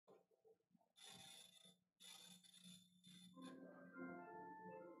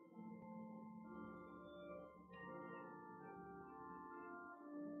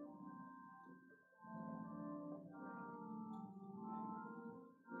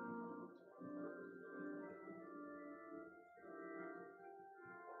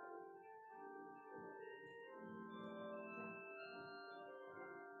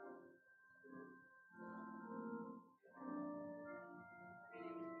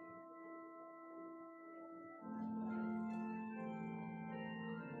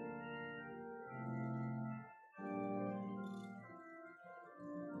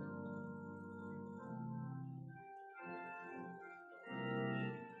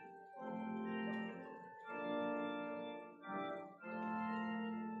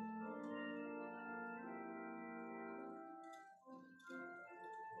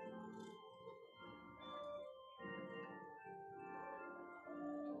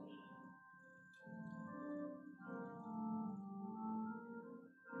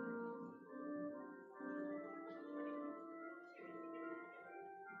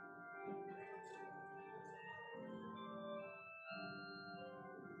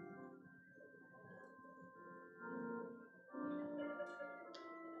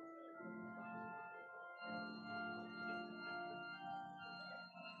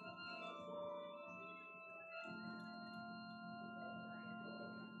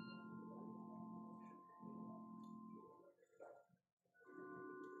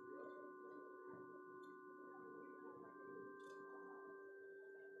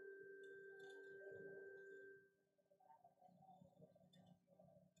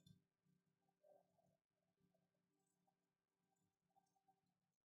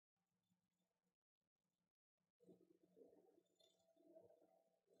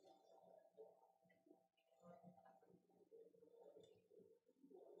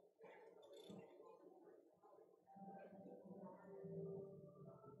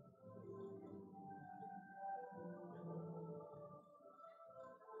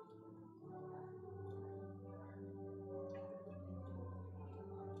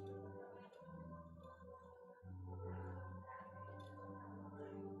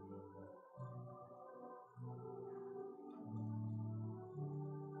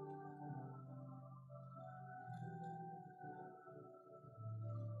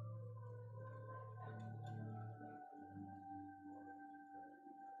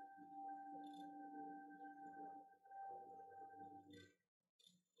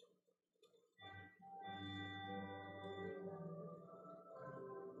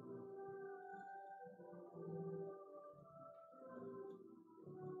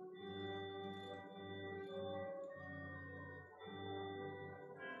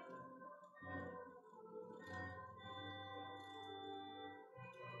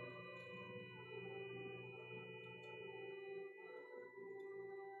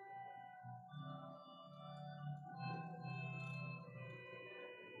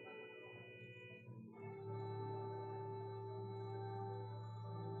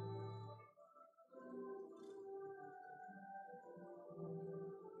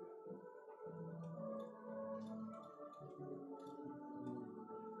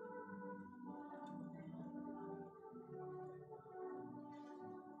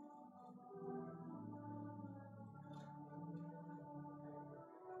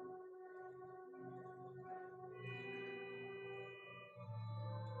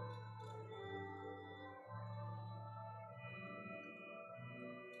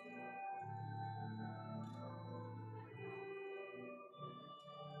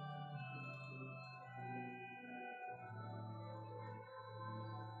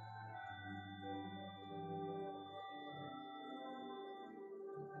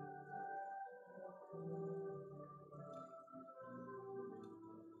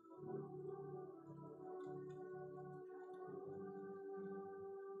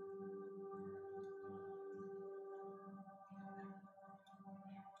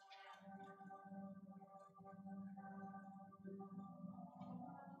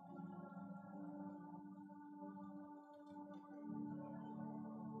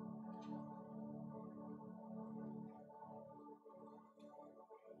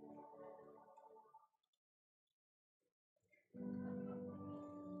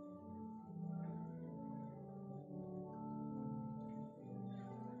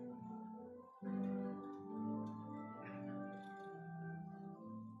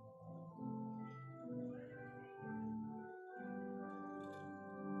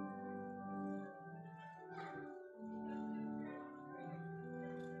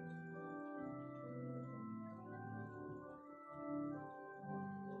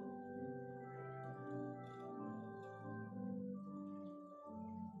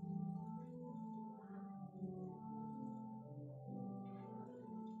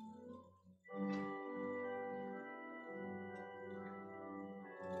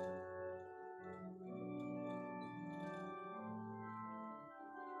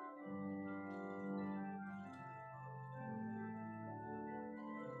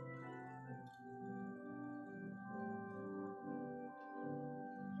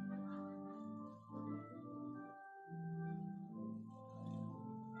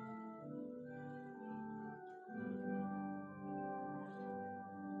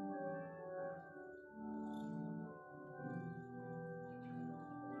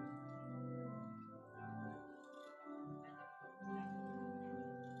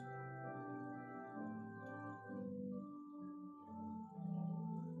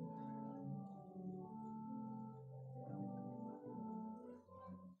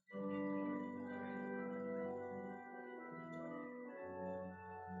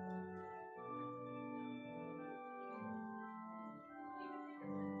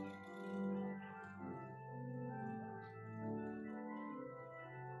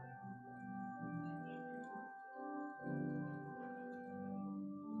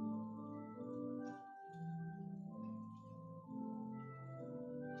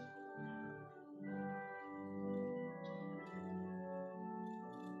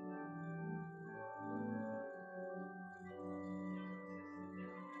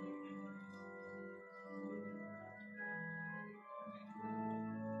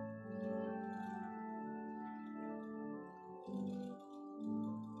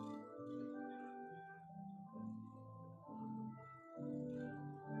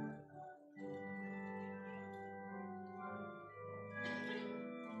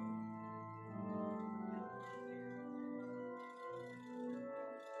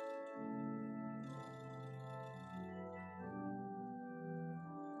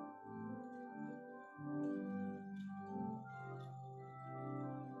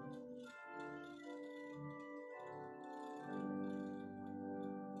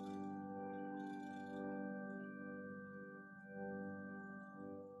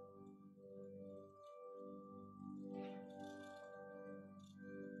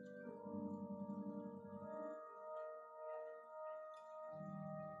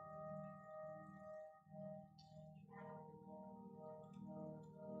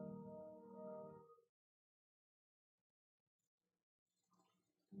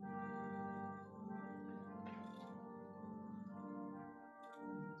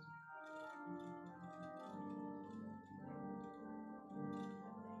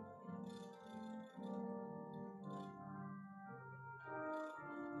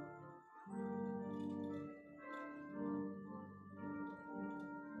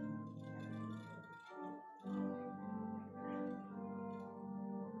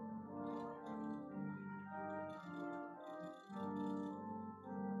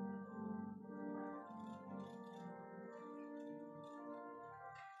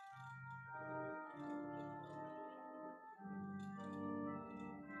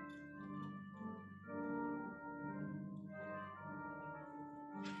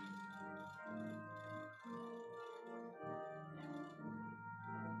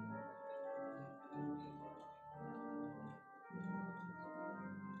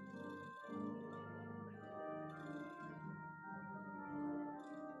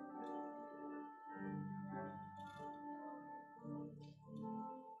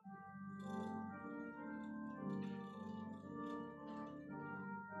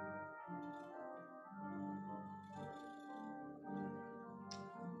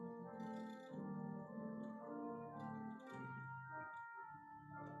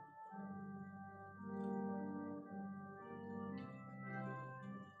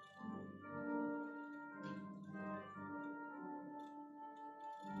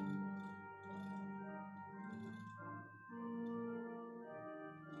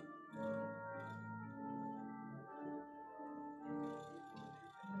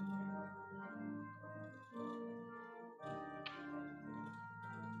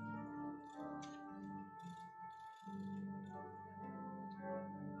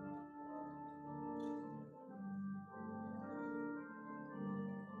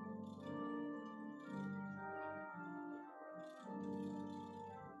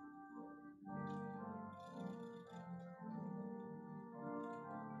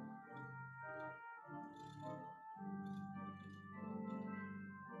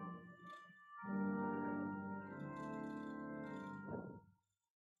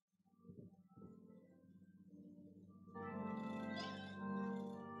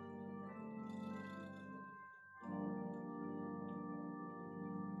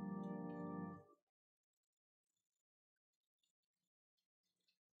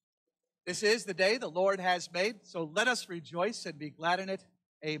This is the day the Lord has made, so let us rejoice and be glad in it.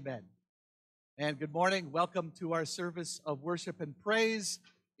 Amen. And good morning. Welcome to our service of worship and praise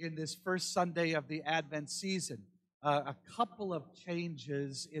in this first Sunday of the Advent season. A couple of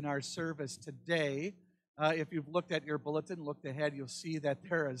changes in our service today. If you've looked at your bulletin, looked ahead, you'll see that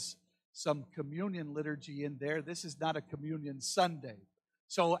there is some communion liturgy in there. This is not a communion Sunday.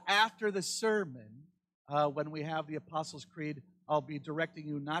 So after the sermon, when we have the Apostles' Creed, I'll be directing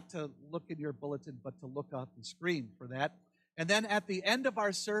you not to look in your bulletin, but to look up the screen for that. And then at the end of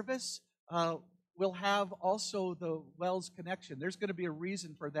our service, we'll have also the Wells Connection. There's going to be a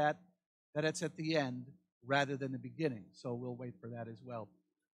reason for that it's at the end rather than the beginning. So we'll wait for that as well.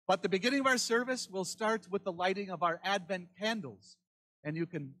 But the beginning of our service will start with the lighting of our Advent candles. And you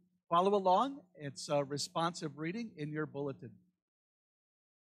can follow along. It's a responsive reading in your bulletin.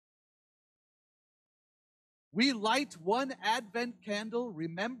 We light one Advent candle,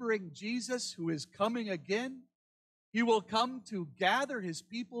 remembering Jesus who is coming again. He will come to gather his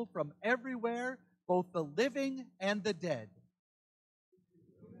people from everywhere, both the living and the dead.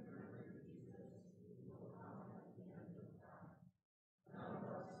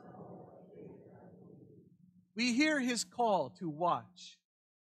 We hear his call to watch.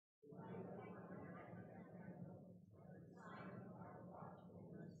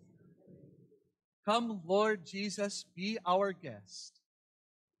 Come, Lord Jesus, be our guest.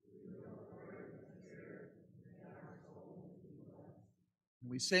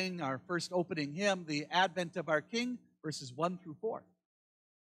 We sing our first opening hymn, The Advent of Our King, verses 1 through 4.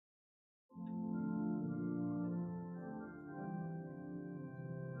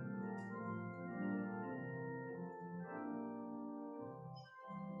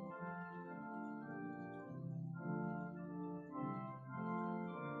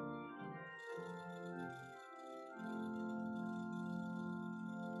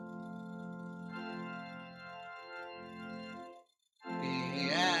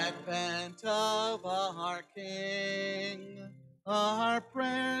 Of our King, our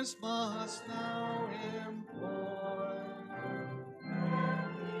prayers must now implore.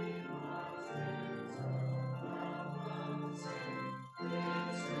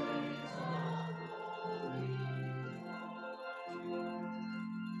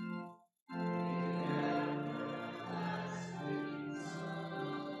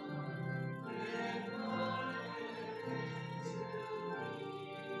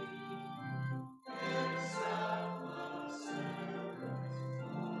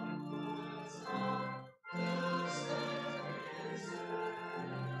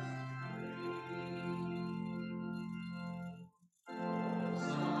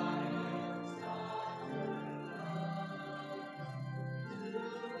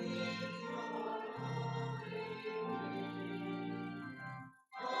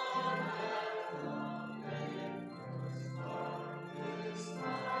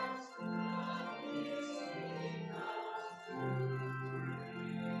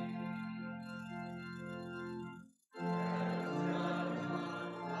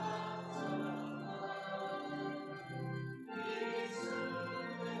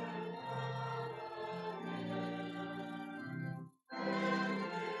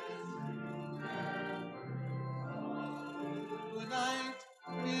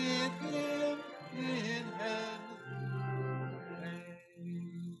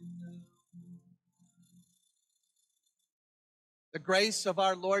 The grace of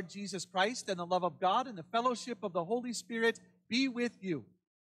our Lord Jesus Christ and the love of God and the fellowship of the Holy Spirit be with you.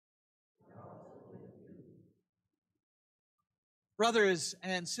 Brothers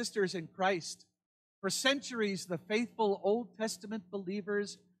and sisters in Christ, for centuries the faithful Old Testament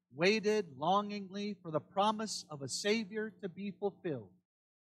believers waited longingly for the promise of a Savior to be fulfilled.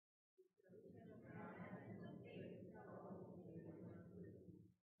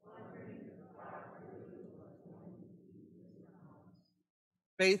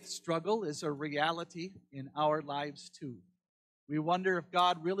 Faith struggle is a reality in our lives too. We wonder if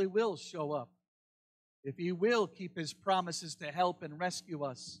God really will show up, if he will keep his promises to help and rescue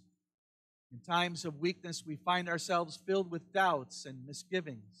us. In times of weakness, we find ourselves filled with doubts and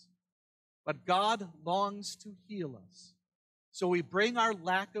misgivings. But God longs to heal us. So we bring our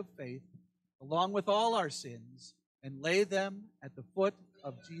lack of faith, along with all our sins, and lay them at the foot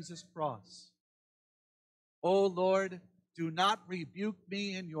of Jesus' cross. O Lord, do not rebuke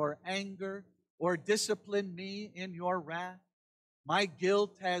me in your anger or discipline me in your wrath. My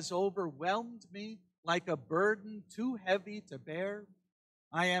guilt has overwhelmed me like a burden too heavy to bear.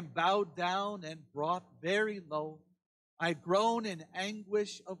 I am bowed down and brought very low. I groan in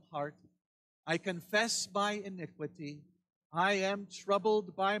anguish of heart. I confess my iniquity. I am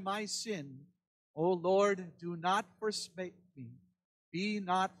troubled by my sin. O Lord, do not forsake me. Be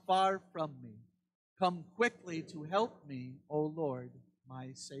not far from me. Come quickly to help me, O Lord,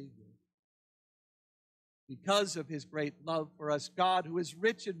 my Savior. Because of his great love for us, God, who is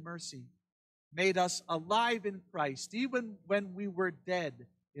rich in mercy, made us alive in Christ, even when we were dead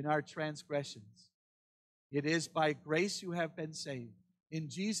in our transgressions. It is by grace you have been saved. In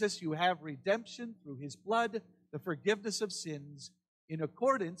Jesus you have redemption through his blood, the forgiveness of sins, in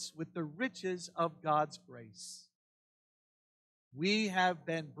accordance with the riches of God's grace. We have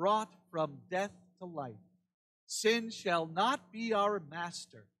been brought from death to life. Sin shall not be our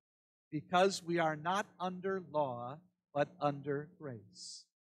master, because we are not under law, but under grace.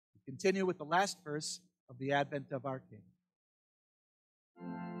 We continue with the last verse of the Advent of our King.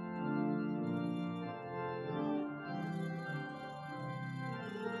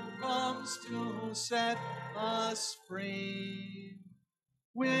 Comes to set us free,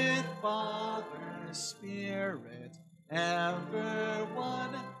 with Father, Spirit, ever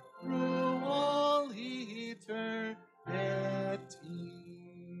one, through all eternity.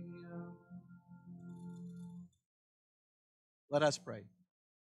 Let us pray.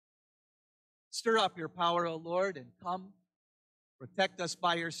 Stir up your power, O Lord, and come. Protect us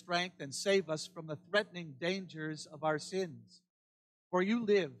by your strength and save us from the threatening dangers of our sins. For you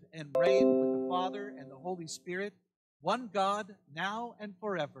live and reign with the Father and the Holy Spirit, one God, now and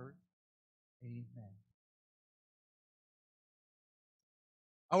forever. Amen.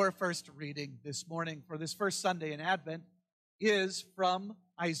 Our first reading this morning for this first Sunday in Advent is from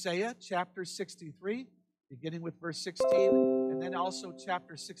Isaiah chapter 63, beginning with verse 16, and then also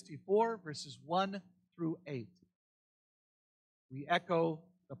chapter 64, verses 1 through 8. We echo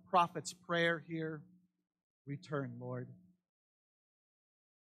the prophet's prayer here. Return, Lord.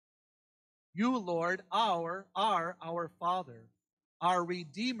 You, Lord, are our Father. Our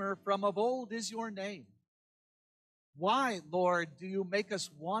Redeemer from of old is your name. Why, Lord, do you make us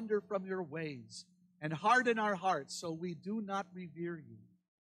wander from your ways and harden our hearts so we do not revere you?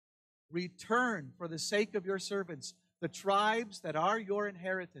 Return for the sake of your servants, the tribes that are your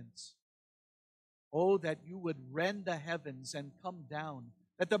inheritance. Oh, that you would rend the heavens and come down,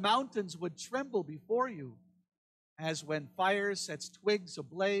 that the mountains would tremble before you, as when fire sets twigs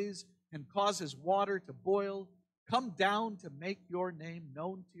ablaze and causes water to boil. Come down to make your name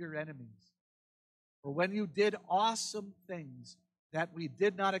known to your enemies. For when you did awesome things that we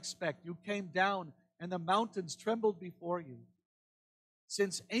did not expect, you came down and the mountains trembled before you.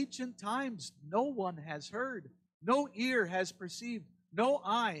 Since ancient times, no one has heard, no ear has perceived, no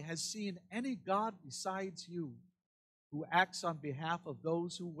eye has seen any God besides you, who acts on behalf of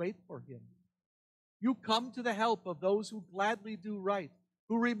those who wait for him. You come to the help of those who gladly do right,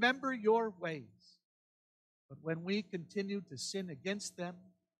 who remember your ways. But when we continue to sin against them,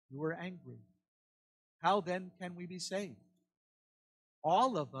 you are angry. How then can we be saved?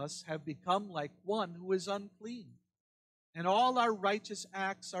 All of us have become like one who is unclean, and all our righteous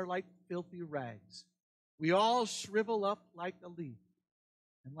acts are like filthy rags. We all shrivel up like a leaf,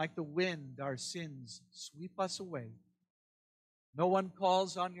 and like the wind our sins sweep us away. No one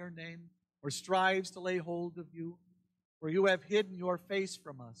calls on your name or strives to lay hold of you, for you have hidden your face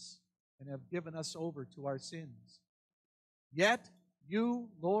from us and have given us over to our sins. Yet you,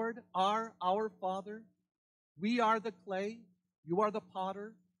 Lord, are our Father. We are the clay, you are the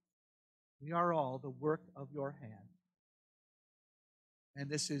potter. We are all the work of your hand. And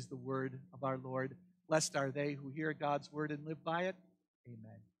this is the word of our Lord. Blessed are they who hear God's word and live by it.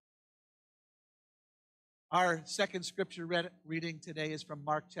 Amen. Our second scripture reading today is from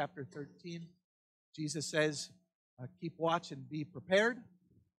Mark chapter 13. Jesus says, keep watch and be prepared,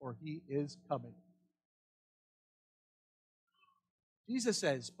 for he is coming. Jesus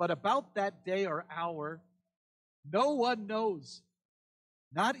says, but about that day or hour, no one knows,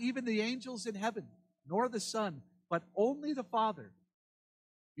 not even the angels in heaven, nor the Son, but only the Father.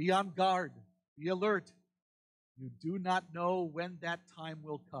 Be on guard, be alert. You do not know when that time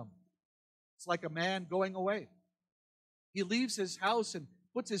will come. It's like a man going away. He leaves his house and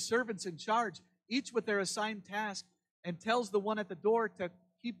puts his servants in charge, each with their assigned task, and tells the one at the door to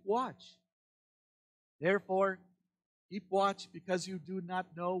keep watch. Therefore, keep watch, because you do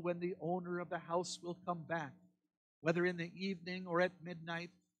not know when the owner of the house will come back, whether in the evening or at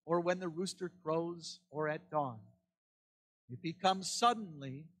midnight, or when the rooster crows or at dawn. If he comes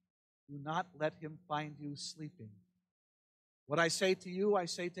suddenly, do not let him find you sleeping. What I say to you, I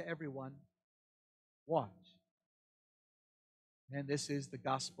say to everyone, watch. And this is the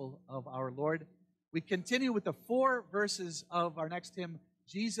gospel of our Lord. We continue with the 4 verses of our next hymn,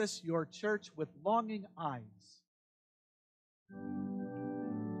 Jesus, Your Church with Longing Eyes.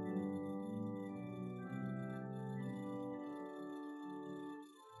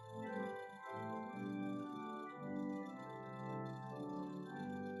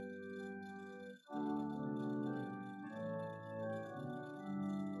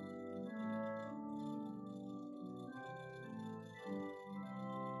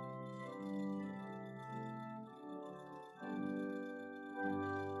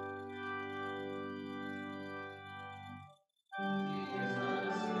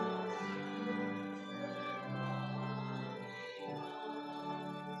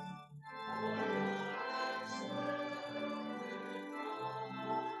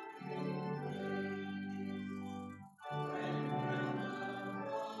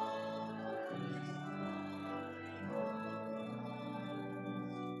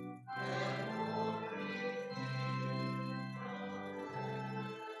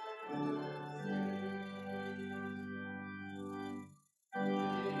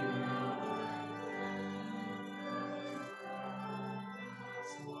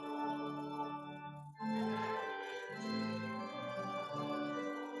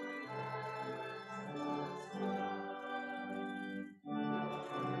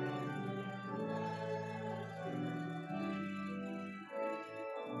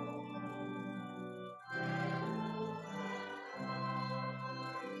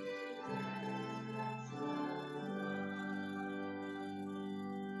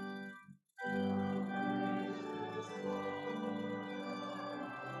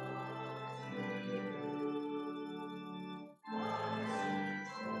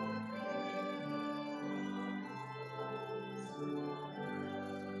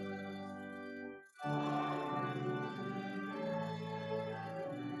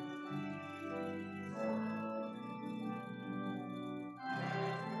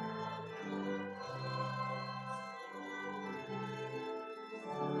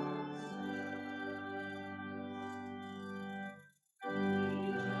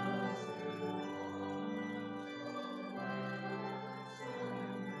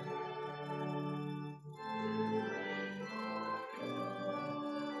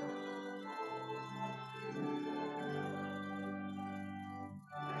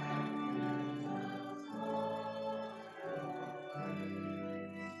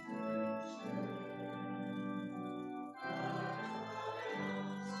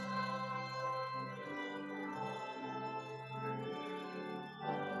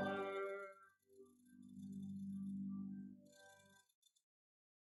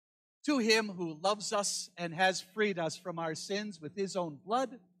 To him who loves us and has freed us from our sins with his own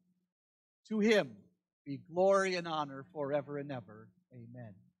blood, to him be glory and honor forever and ever.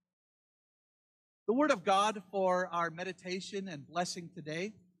 Amen. The word of God for our meditation and blessing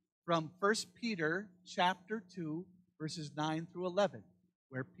today from 1 Peter chapter 2, verses 9 through 11,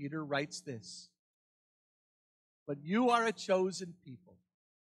 where Peter writes this: "But you are a chosen people,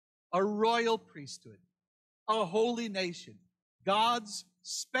 a royal priesthood, a holy nation, God's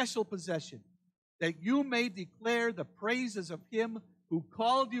special possession, that you may declare the praises of him who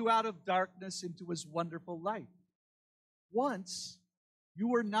called you out of darkness into his wonderful light. Once you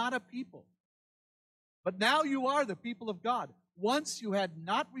were not a people, but now you are the people of God. Once you had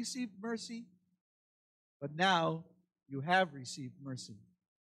not received mercy, but now you have received mercy.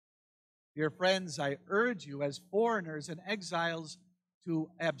 Dear friends, I urge you as foreigners and exiles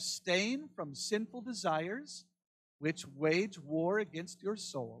to abstain from sinful desires which wage war against your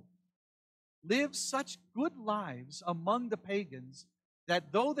soul. Live such good lives among the pagans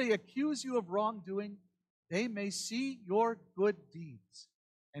that though they accuse you of wrongdoing, they may see your good deeds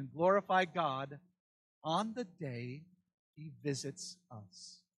and glorify God on the day he visits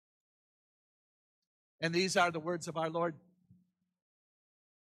us." And these are the words of our Lord.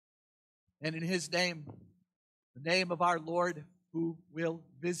 And in his name, the name of our Lord who will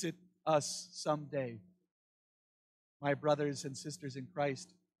visit us someday, my brothers and sisters in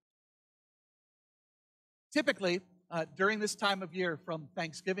Christ. Typically, during this time of year, from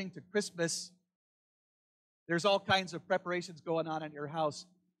Thanksgiving to Christmas, there's all kinds of preparations going on in your house.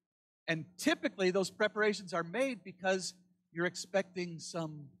 And typically, those preparations are made because you're expecting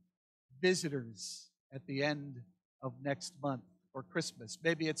some visitors at the end of next month for Christmas.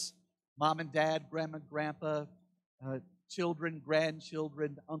 Maybe it's mom and dad, grandma, grandpa, children,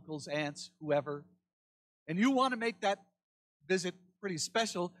 grandchildren, uncles, aunts, whoever. And you want to make that visit pretty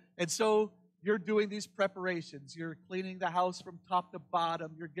special. And so you're doing these preparations. You're cleaning the house from top to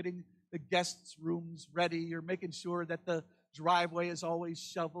bottom. You're getting the guests' rooms ready. You're making sure that the driveway is always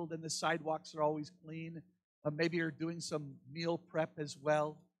shoveled and the sidewalks are always clean. Maybe you're doing some meal prep as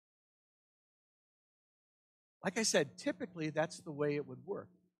well. Like I said, typically that's the way it would work.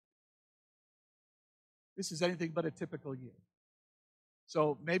 This is anything but a typical year.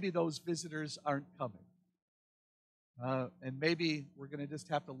 So maybe those visitors aren't coming. And maybe we're going to just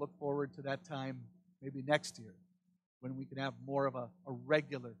have to look forward to that time maybe next year when we can have more of a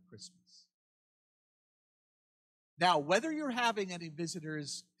regular Christmas. Now, whether you're having any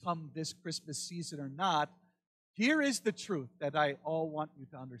visitors come this Christmas season or not, here is the truth that I all want you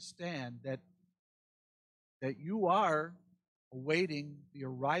to understand, that you are awaiting the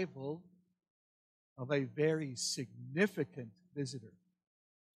arrival of a very significant visitor.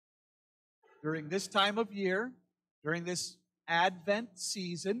 During this time of year, during this Advent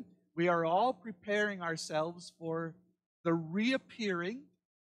season, we are all preparing ourselves for the reappearing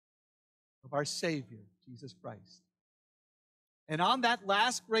of our Savior, Jesus Christ. And on that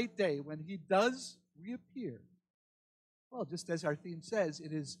last great day, when He does reappear, well, just as our theme says,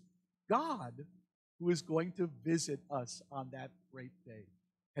 it is God who is going to visit us on that great day.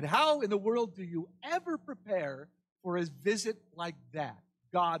 And how in the world do you ever prepare for a visit like that,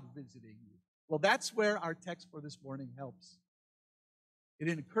 God visiting you? Well, that's where our text for this morning helps. It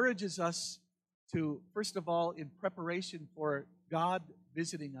encourages us to, first of all, in preparation for God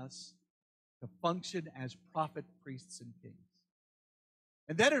visiting us, to function as prophet, priests, and kings.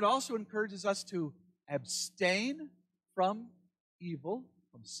 And then it also encourages us to abstain from evil,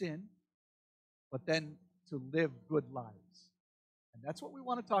 from sin, but then to live good lives. And that's what we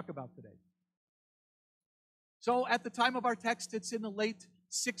want to talk about today. So at the time of our text, it's in the late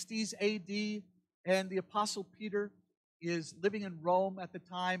 60s AD, and the Apostle Peter is living in Rome at the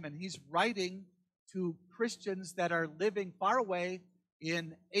time, and he's writing to Christians that are living far away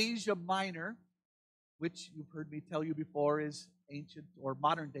in Asia Minor, which you've heard me tell you before is ancient or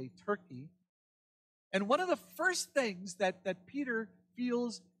modern-day Turkey. And one of the first things that Peter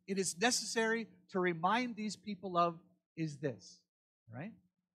feels it is necessary to remind these people of is this, right?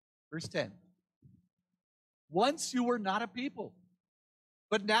 Verse 10. Once you were not a people,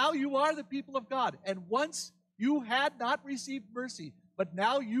 but now you are the people of God. And once you had not received mercy, but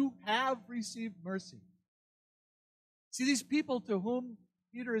now you have received mercy. See, these people to whom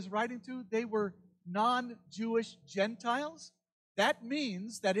Peter is writing to, they were non-Jewish Gentiles. That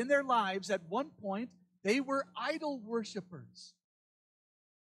means that in their lives, at one point, they were idol worshipers.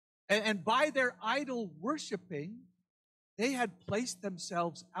 And by their idol worshiping, they had placed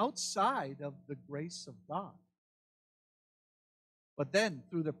themselves outside of the grace of God. But then,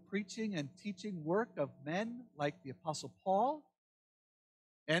 through the preaching and teaching work of men like the Apostle Paul,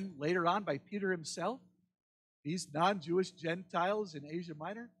 and later on by Peter himself, these non-Jewish Gentiles in Asia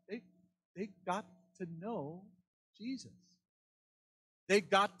Minor, they got to know Jesus. They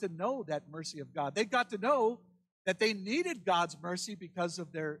got to know that mercy of God. They got to know that they needed God's mercy because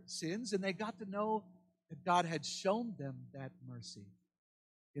of their sins, and they got to know that God had shown them that mercy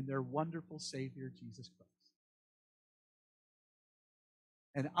in their wonderful Savior, Jesus Christ.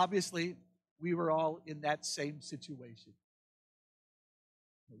 And obviously, we were all in that same situation.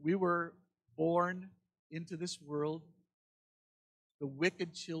 We were born into this world, the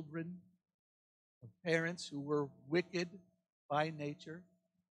wicked children of parents who were wicked by nature.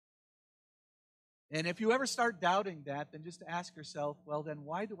 And if you ever start doubting that, then just ask yourself, well, then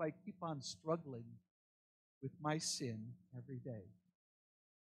why do I keep on struggling with my sin every day?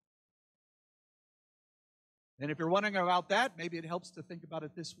 And if you're wondering about that, maybe it helps to think about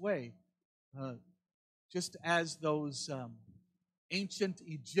it this way. Just as those ancient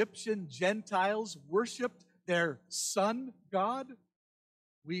Egyptian Gentiles worshiped their sun god,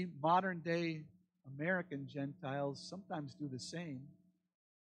 we modern-day American Gentiles sometimes do the same.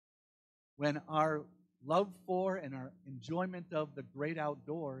 When our love for and our enjoyment of the great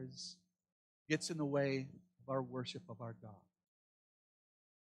outdoors gets in the way of our worship of our God.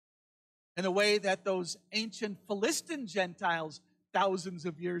 And the way that those ancient Philistine Gentiles thousands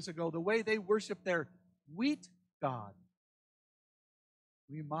of years ago, the way they worshiped their wheat god,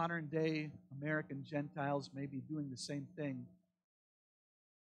 we modern-day American Gentiles may be doing the same thing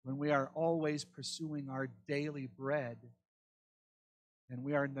when we are always pursuing our daily bread and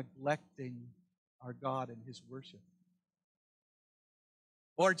we are neglecting our God and His worship.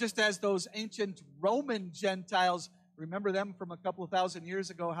 Or just as those ancient Roman Gentiles, remember them from a couple of thousand years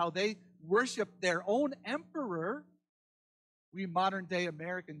ago, how they worshiped their own emperor, we modern-day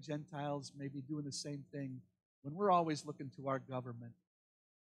American Gentiles may be doing the same thing when we're always looking to our government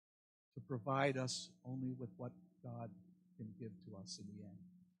to provide us only with what God can give to us in the end.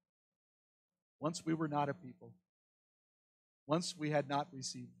 Once we were not a people. Once we had not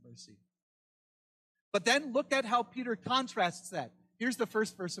received mercy. But then look at how Peter contrasts that. Here's the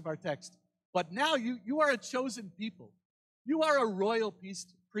first verse of our text. But now you are a chosen people. You are a royal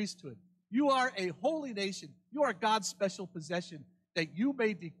priesthood. You are a holy nation. You are God's special possession, that you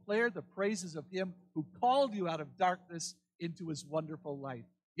may declare the praises of him who called you out of darkness into his wonderful light.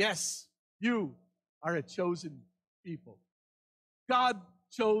 Yes, you are a chosen people. God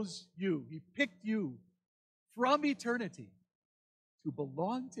chose you. He picked you from eternity to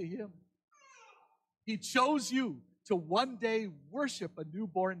belong to him. He chose you to one day worship a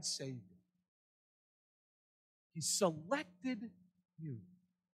newborn Savior. He selected you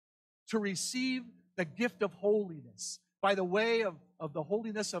to receive the gift of holiness by the way of the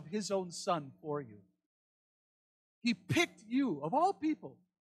holiness of his own Son for you. He picked you, of all people,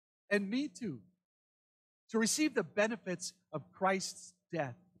 and me too, to receive the benefits of Christ's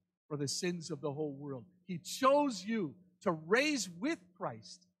death for the sins of the whole world. He chose you to raise with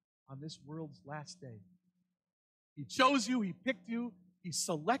Christ on this world's last day. He chose you, he picked you, he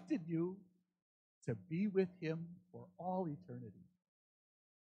selected you to be with him for all eternity.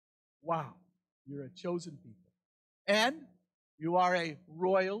 Wow, you're a chosen people. And you are a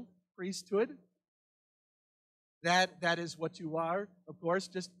royal priesthood. That is what you are, of course,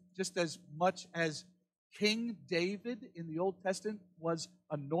 just as much as King David in the Old Testament was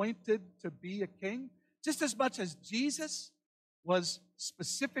anointed to be a king, just as much as Jesus was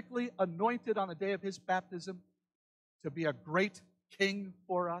specifically anointed on the day of his baptism to be a great king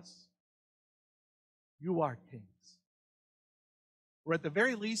for us. You are kings. Or at the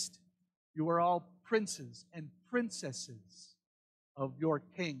very least, you are all princes and princesses of your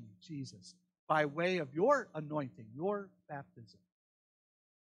King, Jesus, by way of your anointing, your baptism.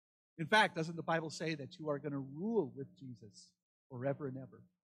 In fact, doesn't the Bible say that you are going to rule with Jesus forever and ever?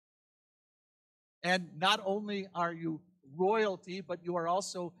 And not only are you royalty, but you are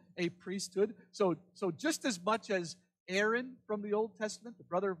also a priesthood. So just as much as Aaron from the Old Testament, the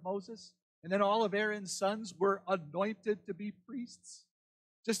brother of Moses, and then all of Aaron's sons were anointed to be priests,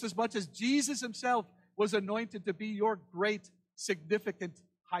 just as much as Jesus himself was anointed to be your great, significant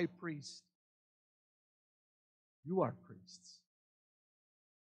high priest. You are priests.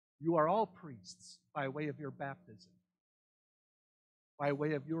 You are all priests by way of your baptism, by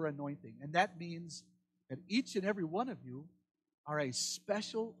way of your anointing. And that means that each and every one of you are a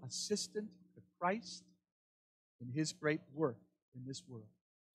special assistant to Christ in his great work in this world.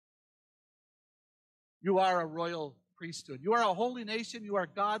 You are a royal priesthood. You are a holy nation. You are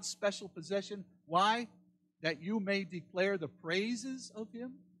God's special possession. Why? That you may declare the praises of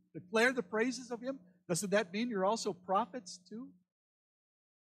him. Declare the praises of him. Doesn't that mean you're also prophets too?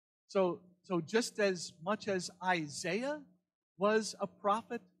 So just as much as Isaiah was a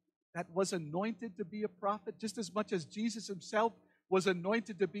prophet that was anointed to be a prophet, just as much as Jesus himself was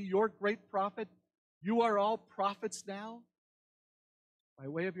anointed to be your great prophet, you are all prophets now by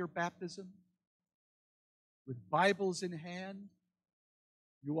way of your baptism. With Bibles in hand,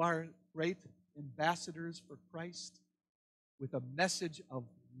 you are great ambassadors for Christ with a message of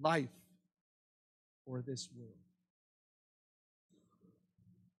life for this world.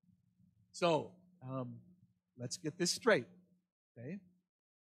 So, let's get this straight, okay?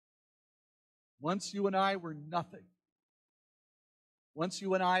 Once you and I were nothing. Once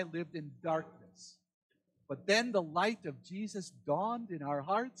you and I lived in darkness. But then the light of Jesus dawned in our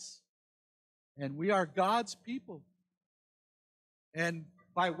hearts, and we are God's people. And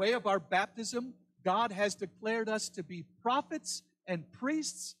by way of our baptism, God has declared us to be prophets and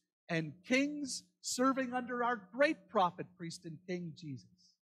priests and kings, serving under our great prophet, priest, and king, Jesus.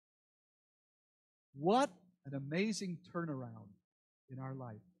 What an amazing turnaround in our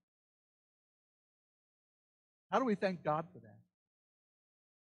life. How do we thank God for that?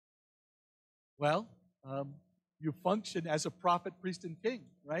 Well, you function as a prophet, priest, and king,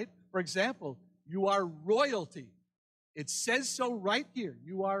 right? For example, you are royalty. It says so right here.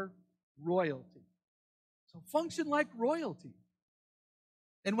 You are royalty. So function like royalty.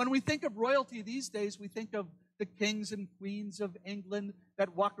 And when we think of royalty these days, we think of the kings and queens of England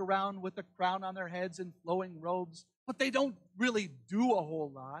that walk around with a crown on their heads and flowing robes, but they don't really do a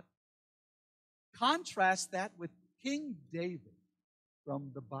whole lot. Contrast that with King David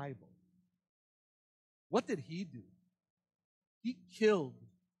from the Bible. What did he do? He killed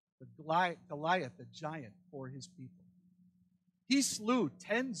the Goliath, the giant, for his people. He slew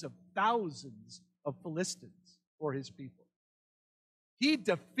tens of thousands of Philistines for his people. He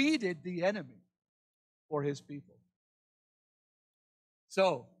defeated the enemy for his people.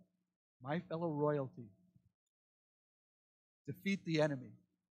 So, my fellow royalty, defeat the enemy.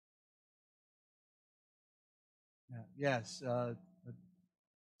 Yes,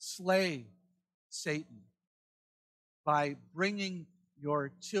 slay Satan by bringing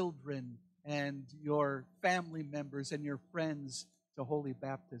your children and your family members and your friends to holy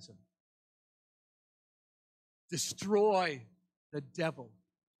baptism. Destroy the devil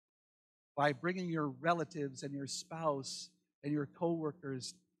by bringing your relatives and your spouse and your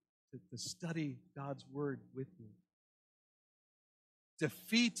coworkers to study God's word with you.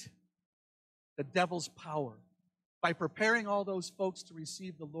 Defeat the devil's power by preparing all those folks to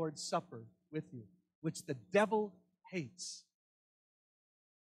receive the Lord's Supper with you, which the devil hates.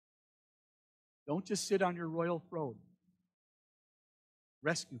 Don't just sit on your royal throne.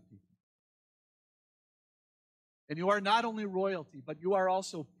 Rescue people. And you are not only royalty, but you are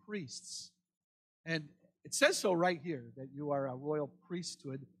also priests. And it says so right here, that you are a royal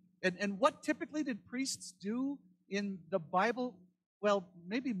priesthood. And what typically did priests do in the Bible? Well,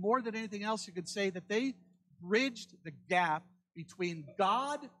 maybe more than anything else, you could say that they bridged the gap between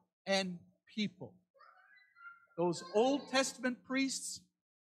God and people. Those Old Testament priests,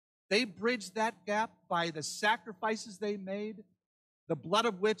 they bridged that gap by the sacrifices they made, the blood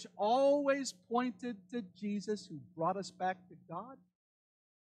of which always pointed to Jesus, who brought us back to God.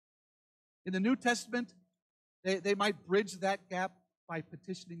 In the New Testament, they might bridge that gap by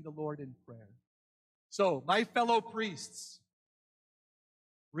petitioning the Lord in prayer. So, my fellow priests,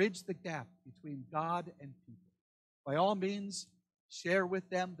 bridge the gap between God and people. By all means, share with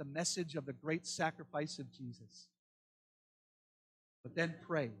them the message of the great sacrifice of Jesus. But then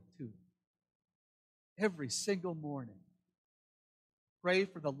pray, too. Every single morning. Pray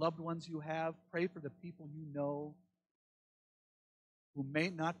for the loved ones you have. Pray for the people you know who may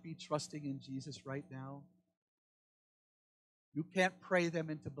not be trusting in Jesus right now. You can't pray them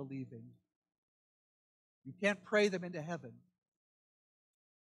into believing. You can't pray them into heaven.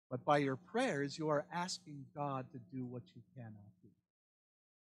 But by your prayers, you are asking God to do what you cannot do.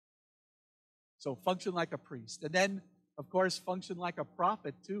 So function like a priest. And then, of course, function like a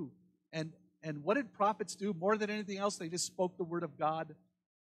prophet too. And what did prophets do? More than anything else, they just spoke the word of God.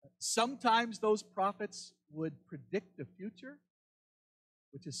 Sometimes those prophets would predict the future,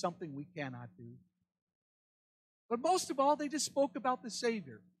 which is something we cannot do. But most of all, they just spoke about the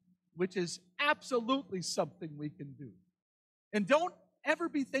Savior, which is absolutely something we can do. And don't ever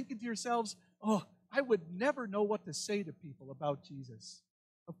be thinking to yourselves, oh, I would never know what to say to people about Jesus.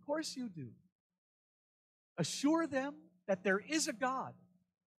 Of course you do. Assure them that there is a God.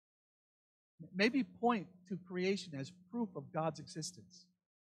 Maybe point to creation as proof of God's existence.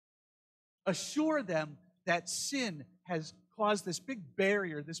 Assure them that sin has caused this big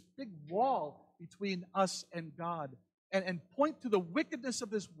barrier, this big wall between us and God. And point to the wickedness of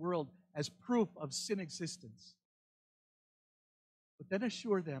this world as proof of sin existence. But then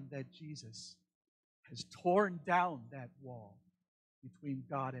assure them that Jesus has torn down that wall between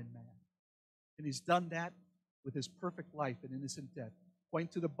God and man. And he's done that with his perfect life and innocent death.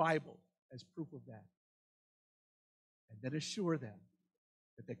 Point to the Bible as proof of that. And then assure them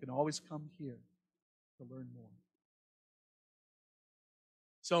that they can always come here to learn more.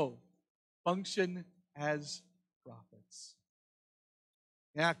 So, function as prophets.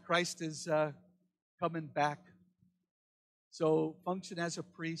 Yeah, Christ is coming back. So, function as a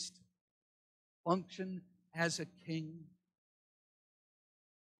priest. Function as a king.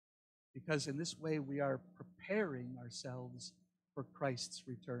 Because in this way we are preparing ourselves for Christ's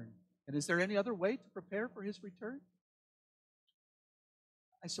return. And is there any other way to prepare for his return?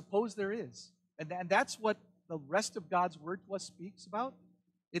 I suppose there is. And that's what the rest of God's word to us speaks about.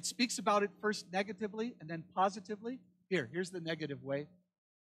 It speaks about it first negatively and then positively. Here's the negative way.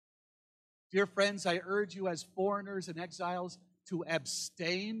 Dear friends, I urge you as foreigners and exiles to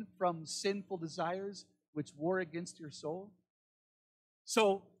abstain from sinful desires which war against your soul.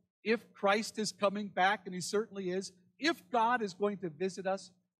 So, if Christ is coming back, and he certainly is, if God is going to visit us,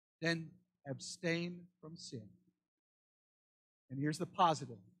 then abstain from sin. And here's the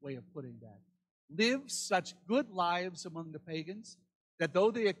positive way of putting that. Live such good lives among the pagans that though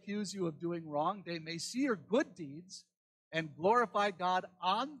they accuse you of doing wrong, they may see your good deeds and glorify God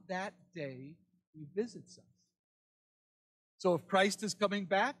on that day he visits us. So if Christ is coming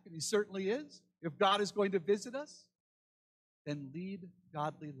back, and he certainly is, if God is going to visit us, then lead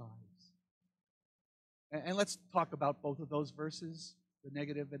godly lives. And let's talk about both of those verses, the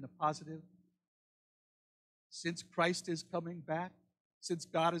negative and the positive. Since Christ is coming back, since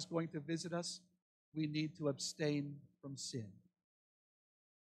God is going to visit us, we need to abstain from sin.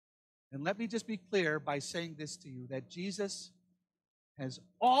 And let me just be clear by saying this to you, that Jesus has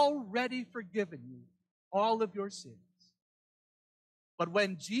already forgiven you all of your sins. But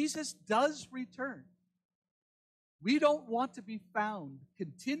when Jesus does return, we don't want to be found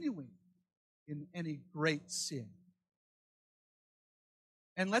continuing in any great sin.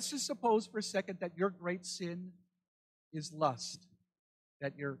 And let's just suppose for a second that your great sin is lust,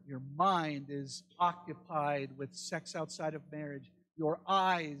 that your mind is occupied with sex outside of marriage, your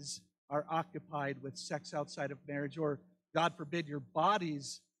eyes are occupied with sex outside of marriage, or, God forbid, your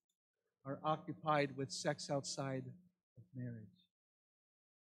bodies are occupied with sex outside of marriage.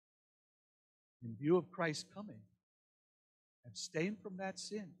 In view of Christ's coming, abstain from that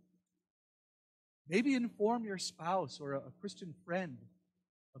sin. Maybe inform your spouse or a Christian friend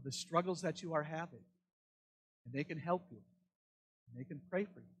of the struggles that you are having, and they can help you, and they can pray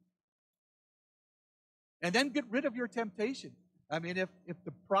for you. And then get rid of your temptation. I mean, if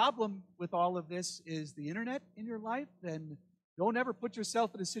the problem with all of this is the internet in your life, then don't ever put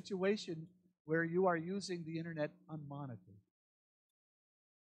yourself in a situation where you are using the internet unmonitored.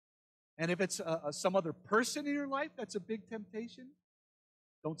 And if it's some other person in your life that's a big temptation,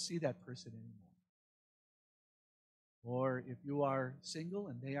 don't see that person anymore. Or if you are single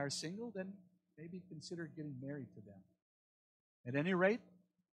and they are single, then maybe consider getting married to them. At any rate,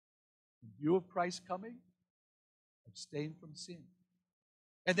 in view of Christ's coming, abstain from sin.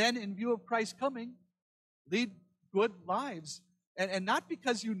 And then, in view of Christ's coming, lead good lives. And not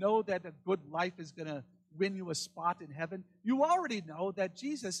because you know that a good life is going to win you a spot in heaven. You already know that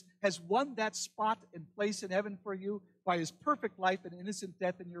Jesus has won that spot and place in heaven for you by his perfect life and innocent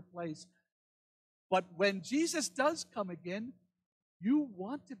death in your place. But when Jesus does come again, you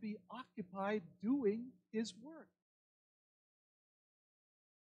want to be occupied doing his work.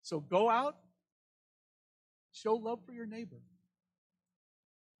 So go out, show love for your neighbor.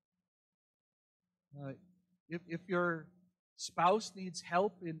 If your spouse needs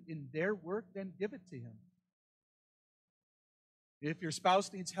help in their work, then give it to him. If your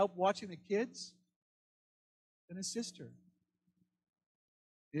spouse needs help watching the kids, then assist her.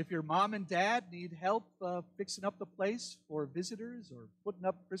 If your mom and dad need help fixing up the place for visitors or putting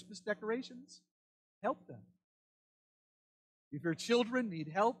up Christmas decorations, help them. If your children need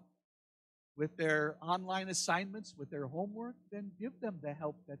help with their online assignments, with their homework, then give them the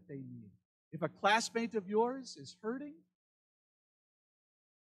help that they need. If a classmate of yours is hurting,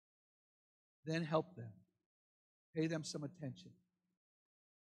 then help them. Pay them some attention.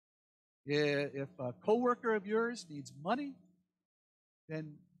 If a coworker of yours needs money,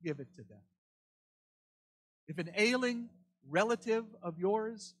 then give it to them. If an ailing relative of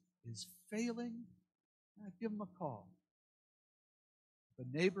yours is failing, give them a call. If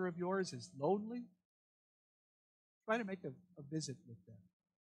a neighbor of yours is lonely, try to make a visit with them.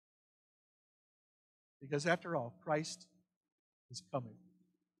 Because after all, Christ is coming.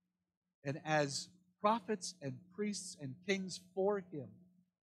 And as prophets and priests and kings for him,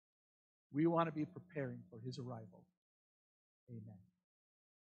 we want to be preparing for his arrival. Amen.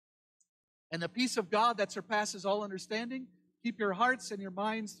 And the peace of God that surpasses all understanding, keep your hearts and your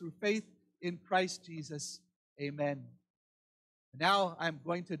minds through faith in Christ Jesus. Amen. Now I'm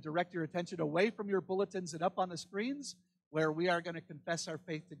going to direct your attention away from your bulletins and up on the screens, where we are going to confess our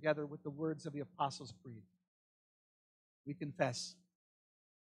faith together with the words of the Apostles' Creed. We confess.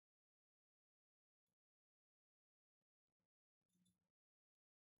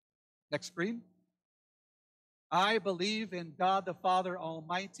 Next screen. I believe in God the Father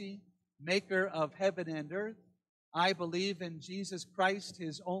Almighty, maker of heaven and earth. I believe in Jesus Christ,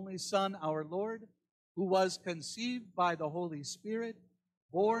 his only Son, our Lord, who was conceived by the Holy Spirit,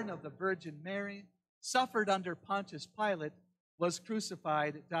 born of the Virgin Mary, suffered under Pontius Pilate, was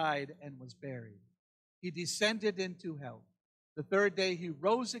crucified, died, and was buried. He descended into hell. The third day he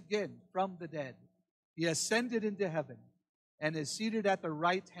rose again from the dead. He ascended into heaven and is seated at the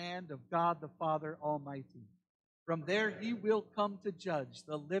right hand of God the Father Almighty. From there he will come to judge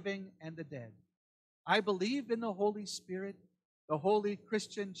the living and the dead. I believe in the Holy Spirit, the holy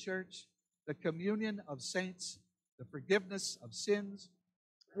Christian church, the communion of saints, the forgiveness of sins,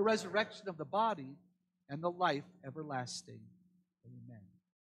 the resurrection of the body, and the life everlasting. Amen.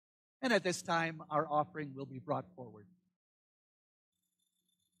 And at this time, our offering will be brought forward.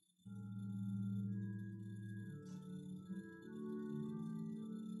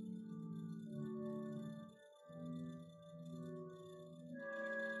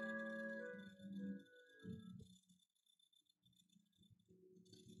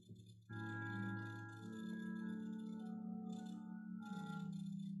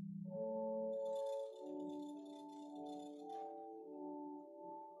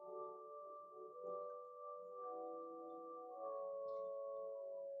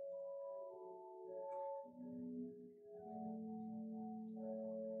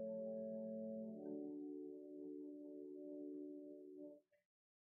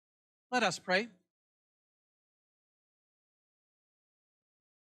 Let us pray.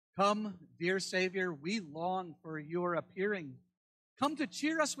 Come, dear Savior, we long for your appearing. Come to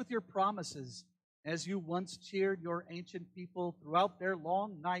cheer us with your promises, as you once cheered your ancient people throughout their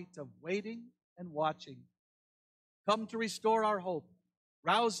long night of waiting and watching. Come to restore our hope,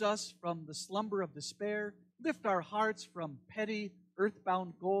 rouse us from the slumber of despair, lift our hearts from petty,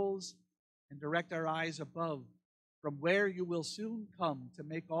 earthbound goals, and direct our eyes above, from where you will soon come to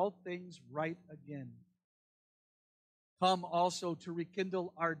make all things right again. Come also to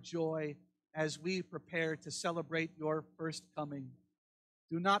rekindle our joy as we prepare to celebrate your first coming.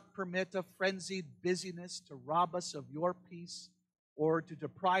 Do not permit a frenzied busyness to rob us of your peace or to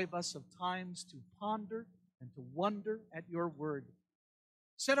deprive us of times to ponder and to wonder at your word.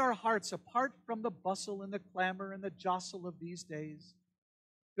 Set our hearts apart from the bustle and the clamor and the jostle of these days.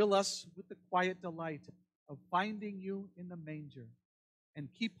 Fill us with the quiet delight of finding you in the manger, and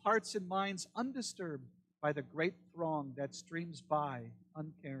keep hearts and minds undisturbed by the great throng that streams by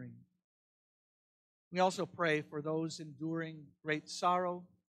uncaring. We also pray for those enduring great sorrow,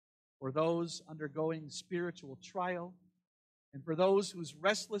 for those undergoing spiritual trial, and for those whose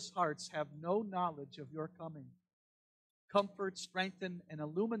restless hearts have no knowledge of your coming. Comfort, strengthen, and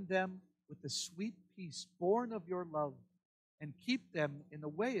illumine them with the sweet peace born of your love, and keep them in the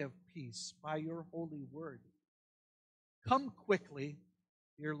way of peace by your holy word. Come quickly,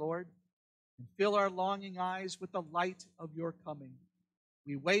 dear Lord, and fill our longing eyes with the light of your coming.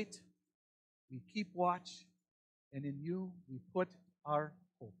 We wait, we keep watch, and in you we put our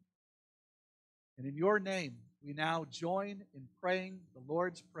hope. And in your name we now join in praying the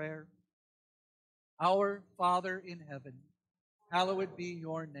Lord's Prayer. Our Father in heaven, hallowed be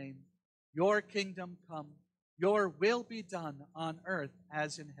your name. Your kingdom come. Your will be done on earth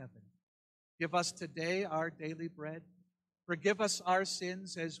as in heaven. Give us today our daily bread. Forgive us our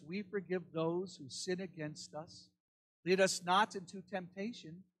sins as we forgive those who sin against us. Lead us not into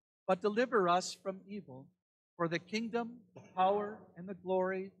temptation, but deliver us from evil. For the kingdom, the power, and the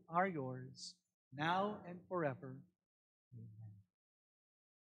glory are yours, now and forever. Amen.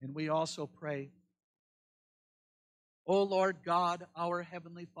 And we also pray, O Lord God, our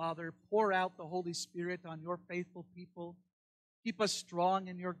heavenly Father, pour out the Holy Spirit on your faithful people. Keep us strong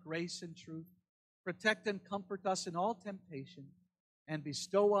in your grace and truth. Protect and comfort us in all temptation, and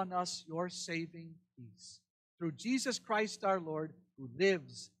bestow on us your saving peace. Through Jesus Christ our Lord, who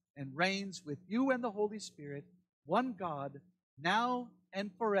lives and reigns with you and the Holy Spirit, one God, now and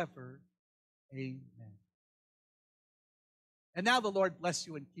forever. Amen. And now the Lord bless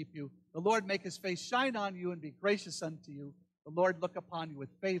you and keep you. The Lord make his face shine on you and be gracious unto you. The Lord look upon you with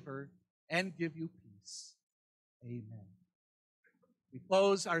favor and give you peace. Amen. We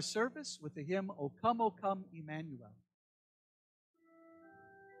close our service with the hymn, O Come, Emmanuel.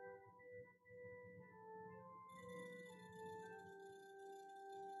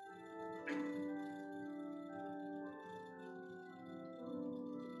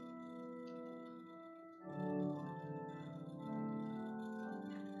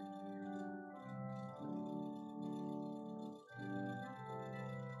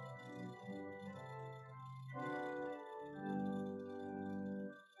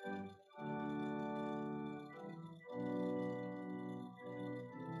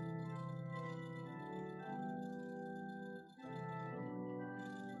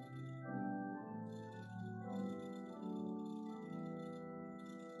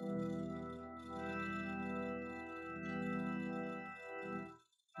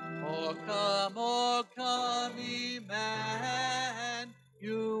 O come, Emmanuel,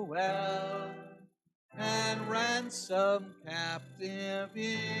 and ransom captive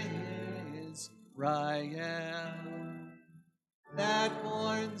Israel, that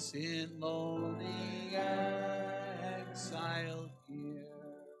mourns in lowly exile here,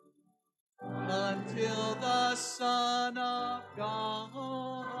 until the Son of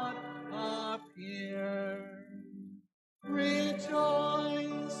God appear.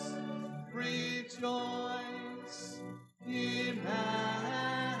 Rejoice, rejoice, Emmanuel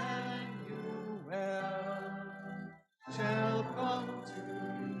shall come to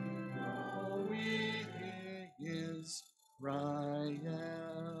you, Israel.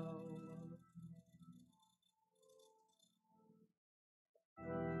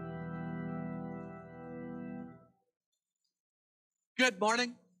 Good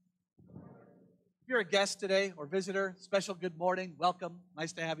morning. If you're a guest today or visitor, special good morning, welcome.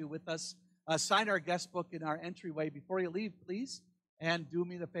 Nice to have you with us. Sign our guest book in our entryway before you leave, please. And do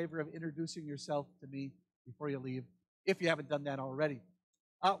me the favor of introducing yourself to me before you leave, if you haven't done that already.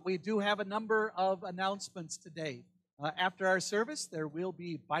 We do have a number of announcements today. After our service, there will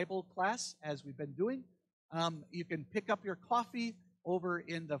be Bible class, as we've been doing. You can pick up your coffee over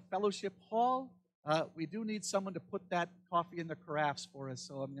in the fellowship hall. We do need someone to put that coffee in the carafes for us,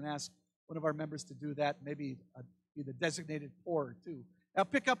 so I'm going to ask one of our members to do that, maybe be the designated pourer too. Now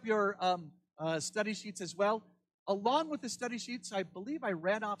pick up your study sheets as well. Along with the study sheets, I believe I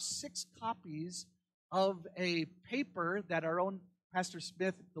ran off 6 copies of a paper that our own Pastor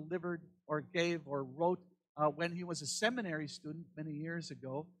Smith delivered or gave or wrote when he was a seminary student many years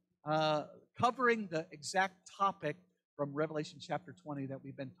ago, covering the exact topic from Revelation chapter 20 that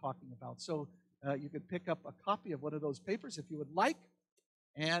we've been talking about. So you can pick up a copy of one of those papers if you would like,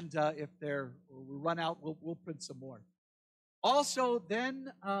 and if we run out, we'll print some more. Also,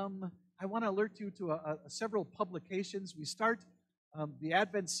 then, I want to alert you to several publications. We start the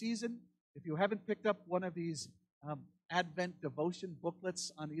Advent season. If you haven't picked up one of these Advent devotion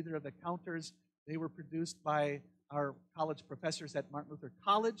booklets on either of the counters, they were produced by our college professors at Martin Luther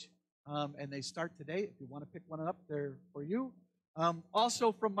College, and they start today. If you want to pick one up, they're for you.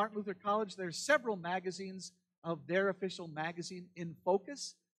 Also from Martin Luther College, there's several magazines of their official magazine, In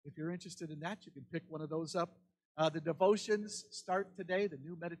Focus. If you're interested in that, you can pick one of those up. The devotions start today, the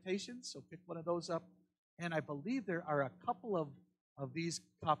new meditations, so pick one of those up. And I believe there are a couple of these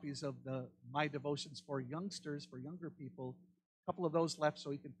copies of the My Devotions for youngsters, for younger people, a couple of those left, so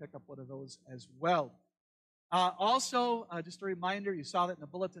you can pick up one of those as well. Also, just a reminder, you saw that in the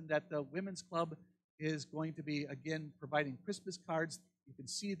bulletin, that the Women's Club is going to be, again, providing Christmas cards. You can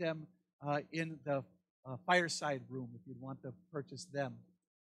see them in the fireside room if you'd want to purchase them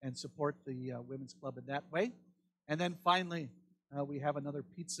and support the Women's Club in that way. And then finally, we have another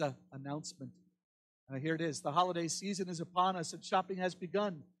pizza announcement. Here it is. The holiday season is upon us and shopping has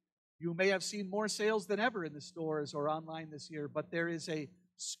begun. You may have seen more sales than ever in the stores or online this year, but there is a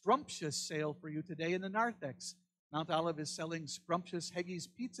scrumptious sale for you today in the narthex. Mount Olive is selling scrumptious Heggy's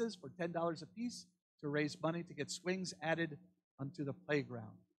pizzas for $10 a piece to raise money to get swings added onto the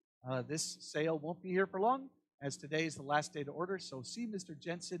playground. This sale won't be here for long, as today is the last day to order, so see Mr.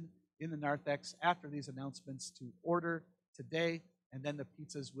 Jensen in the narthex after these announcements to order today, and then the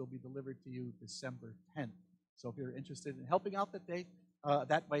pizzas will be delivered to you December 10th. So if you're interested in helping out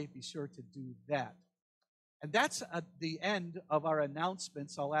that way, be sure to do that. And that's the end of our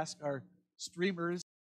announcements. I'll ask our streamers